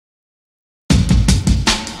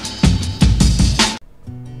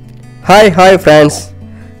Hi friends.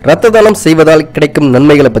 இரத்த தானம் செய்வதால் கிடைக்கும்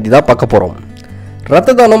நன்மைகளை பத்தி தான் பார்க்க போறோம்.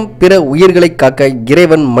 இரத்த தானம் பிற உயிர்களை காக்க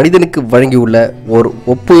இறைவன் மனிதனுக்கு வழங்கியுள்ள ஒரு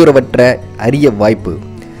ஒப்புயர்வற்ற அரிய வாய்ப்பு.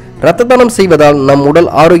 இரத்த தானம் செய்வதால் நம் உடல்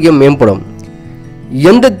ஆரோக்கியம் மேம்படும்.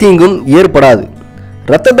 எந்த தீங்கும் ஏற்படாது.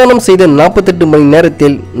 இரத்த தானம் செய்த 48 மணி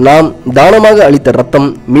நேரத்தில் நாம் தானமாக அளித்த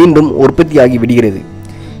இரத்தம் மீண்டும் உற்பத்தியாகி விடுகிறது.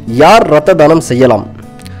 யார் இரத்த தானம் செய்யலாம்?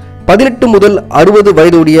 18 முதல் 60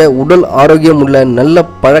 வயதுடைய உடல் ஆரோக்கியம் உள்ள நல்ல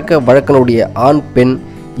பழக்க வழக்கனுடைய ஆண் பெண்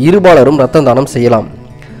இருபாலரும் இரத்த தானம் செய்யலாம்.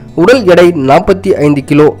 உடல் எடை 45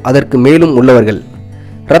 கிலோ அதற்கு மேலும் உள்ளவர்கள்.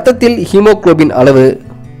 இரத்தத்தில் ஹீமோகுளோபின் அளவு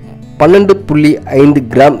 12.5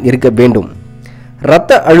 கிராம் இருக்க வேண்டும்.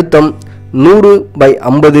 இரத்த அழுத்தம்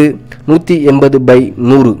 100/50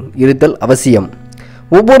 180/100 இருத்தல் அவசியம்.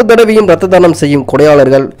 ஒவ்வொரு தடவையும் இரத்த தானம் செய்யும்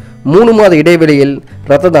கொடையாளர்கள் 3 மாத இடைவெளியில்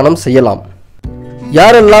இரத்த தானம் செய்யலாம்.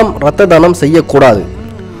 யாரெல்லாம் இரத்த தானம் செய்யக்கூடாது?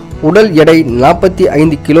 உடல் எடை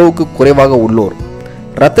 45 கிலோவுக்கு குறைவாக உள்ளோர்,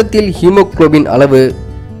 இரத்தத்தில் ஹீமோகுளோபின் அளவு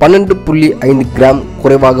 12.5 கிராம்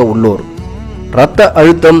குறைவாக உள்ளோர், இரத்த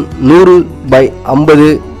அழுத்தம் 100/50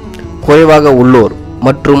 குறைவாக உள்ளோர்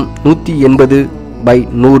மற்றும்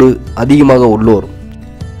 180/100 அதிகமாக உள்ளோர்,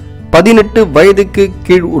 18 வயதுக்கு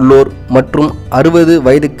கீழ் உள்ளோர் மற்றும் 60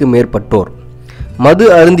 வயதுக்கு மேற்பட்டோர். மது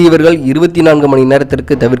அருந்தியவர்கள் 24 மணி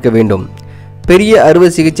நேரத்திற்கு தவிர்க்க வேண்டும். பெரிய அறுவை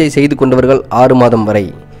சிகிச்சை செய்து கொண்டவர்கள் 6 மாதம் வரை,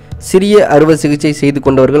 சிறிய அறுவை சிகிச்சை செய்து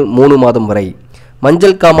கொண்டவர்கள் 3 மாதம் வரை,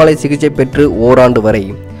 மஞ்சள் காமாலை சிகிச்சை பெற்று ஓராண்டு வரை,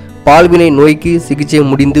 பால்வினை நோய்க்கு சிகிச்சை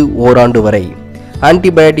முடிந்து ஓராண்டு வரை,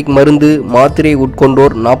 ஆன்டிபயோட்டிக் மருந்து மாத்திரை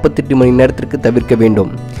உட்கொண்டோர் 48 மணி நேரத்திற்கு தவிர்க்க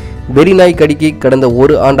வேண்டும். வெறிநாய் கடிக்கு கடந்த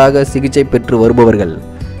 1 ஆண்டாக சிகிச்சை பெற்று வருபவர்கள்,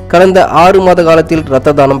 கடந்த 6 மாத காலத்தில்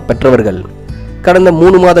இரத்த தானம் பெற்றவர்கள், கடந்த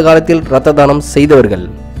 3 மாத காலத்தில் இரத்த தானம் செய்தவர்கள்,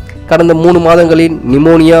 கடந்த 3 மாதங்களில்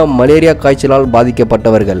நிமோனியா மலேரியா காய்ச்சலால்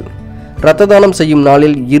பாதிக்கப்பட்டவர்கள், இரத்த தானம் செய்யும்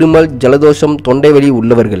நாளில் இருமல் ஜலதோஷம் தொண்டைவலி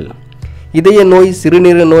உள்ளவர்கள், இதய நோய்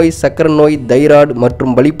சிறுநீரக நோய் சக்கரை நோய் தைராய்டு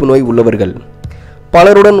மற்றும் வலிப்பு நோய் உள்ளவர்கள்,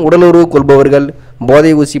 பலருடன் உடலுறவு கொள்பவர்கள்,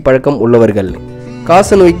 போதை ஊசி பழக்கம் உள்ளவர்கள், காச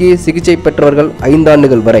நோய்க்கு சிகிச்சை பெற்றவர்கள் 5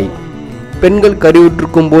 ஆண்டுகள் வரை, பெண்கள்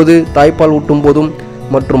கருவுற்றிருக்கும் போது தாய்ப்பால் ஊட்டும் போதும்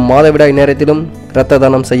மற்றும் மாதவிடாய் நேரத்திலும் இரத்த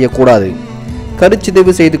தானம் செய்யக்கூடாது.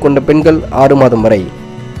 கருச்சிதைவு செய்து கொண்ட பெண்கள் 6 மாதம் வரை,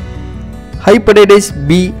 ஹைப்படைட்டிஸ்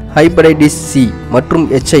பி ஹைப்படைட்டிஸ் சி மற்றும்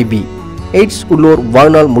HIV எய்ட்ஸ் உள்ளோர்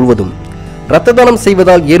வாழ்நாள் முழுவதும். இரத்த தானம்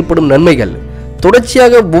செய்வதால் ஏற்படும் நன்மைகள்.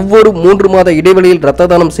 தொடர்ச்சியாக ஒவ்வொரு 3 மாத இடைவெளியில் இரத்த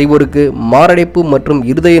தானம் செய்வோருக்கு மாரடைப்பு மற்றும்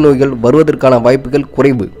இருதய நோய்கள் வருவதற்கான வாய்ப்புகள்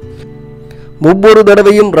குறைவு. ஒவ்வொரு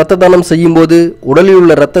தடவையும் இரத்த தானம் செய்யும் போது உடலில்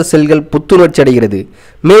உள்ள இரத்த செல்கள் புத்துணர்ச்சி அடைகிறது.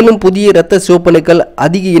 மேலும் புதிய இரத்த சிவப்பணுக்கள்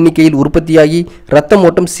அதிக எண்ணிக்கையில் உற்பத்தியாகி இரத்த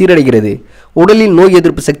ஓட்டம் சீரடைகிறது. உடலில் நோய்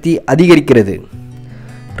எதிர்ப்பு சக்தி அதிகரிக்கிறது.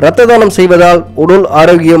 இரத்த தானம் செய்வதால் உடல்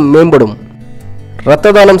ஆரோக்கியம் மேம்படும்.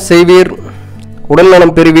 இரத்த தானம் செய்வீர், உடல்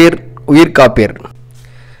நலம் பெறுவீர், உயிர் காப்பீர்.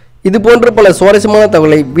 இது போன்ற பல சுவாரஸ்யமான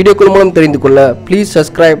தகவலை வீடியோக்கள் மூலம் தெரிந்து கொள்ள ப்ளீஸ்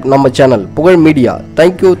சப்ஸ்கிரைப் நம்ம சேனல் புகழ் மீடியா.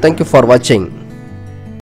 தேங்க்யூ ஃபார் வாட்சிங்.